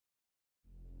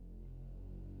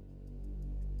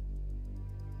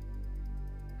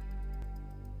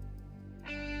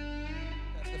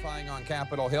On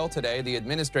Capitol Hill today, the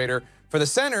administrator for the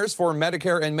Centers for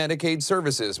Medicare and Medicaid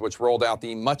Services, which rolled out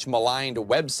the much maligned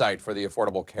website for the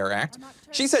Affordable Care Act.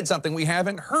 She said something we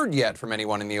haven't heard yet from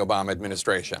anyone in the Obama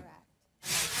administration.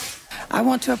 I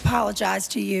want to apologize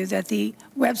to you that the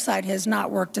website has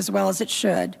not worked as well as it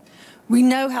should. We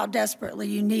know how desperately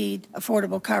you need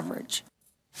affordable coverage.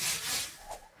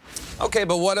 Okay,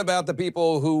 but what about the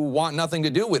people who want nothing to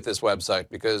do with this website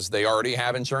because they already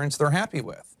have insurance they're happy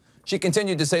with? She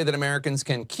continued to say that Americans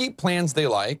can keep plans they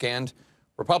like, and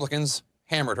Republicans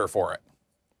hammered her for it.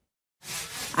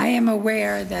 I am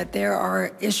aware that there are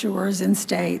issuers in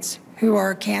states who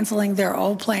are canceling their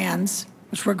old plans,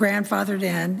 which were grandfathered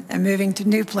in, and moving to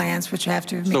new plans, which have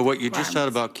to meet So what you just said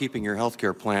about keeping your health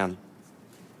care plan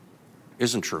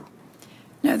isn't true.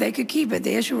 No, they could keep it.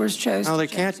 The issuers chose No, to they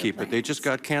change can't their keep it. They plans. just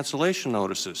got cancellation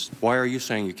notices. Why are you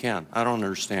saying you can? I don't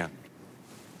understand.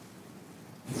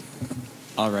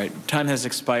 All right, time has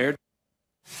expired.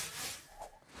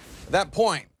 That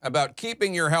point about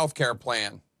keeping your health care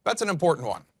plan, that's an important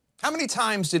one. How many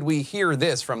times did we hear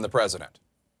this from the president?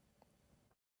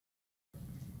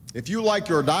 If you like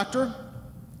your doctor,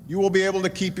 you will be able to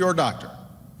keep your doctor,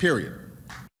 period.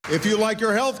 If you like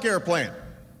your health care plan,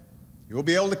 you will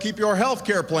be able to keep your health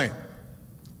care plan,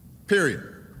 period.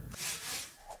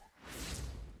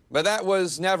 But that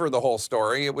was never the whole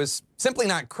story. It was simply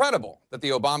not credible that the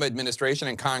Obama administration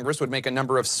and Congress would make a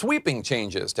number of sweeping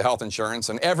changes to health insurance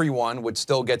and everyone would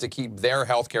still get to keep their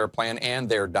health care plan and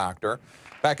their doctor.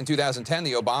 Back in 2010,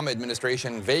 the Obama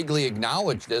administration vaguely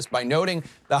acknowledged this by noting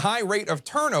the high rate of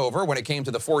turnover when it came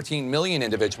to the 14 million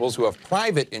individuals who have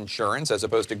private insurance as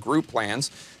opposed to group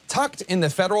plans tucked in the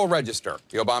Federal Register.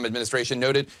 The Obama administration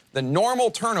noted the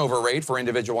normal turnover rate for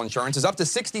individual insurance is up to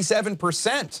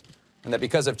 67%, and that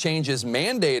because of changes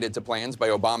mandated to plans by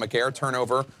Obamacare,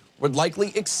 turnover would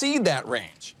likely exceed that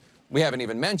range. We haven't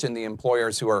even mentioned the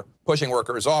employers who are pushing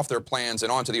workers off their plans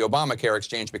and onto the Obamacare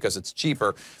exchange because it's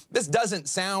cheaper. This doesn't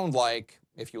sound like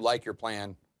if you like your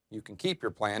plan, you can keep your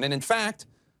plan. And in fact,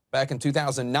 back in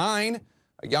 2009,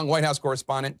 a young White House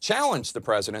correspondent challenged the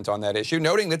president on that issue,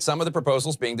 noting that some of the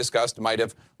proposals being discussed might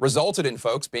have resulted in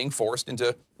folks being forced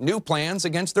into new plans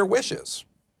against their wishes.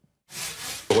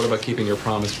 But what about keeping your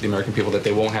promise to the American people that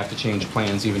they won't have to change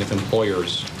plans even if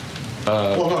employers...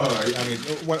 Well, no. I mean,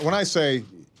 when I say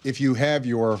if you have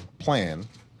your plan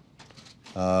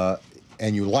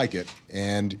and you like it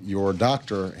and your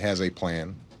doctor has a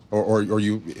plan, or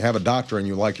you have a doctor and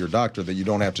you like your doctor, that you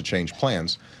don't have to change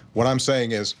plans, what I'm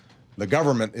saying is the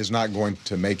government is not going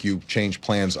to make you change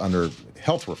plans under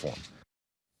health reform.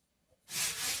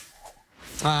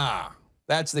 Ah,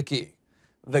 that's the key.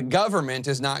 The government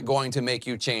is not going to make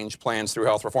you change plans through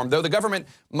health reform, though the government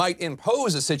might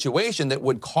impose a situation that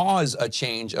would cause a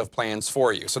change of plans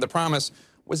for you. So the promise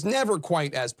was never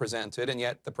quite as presented, and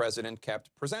yet the president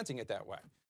kept presenting it that way.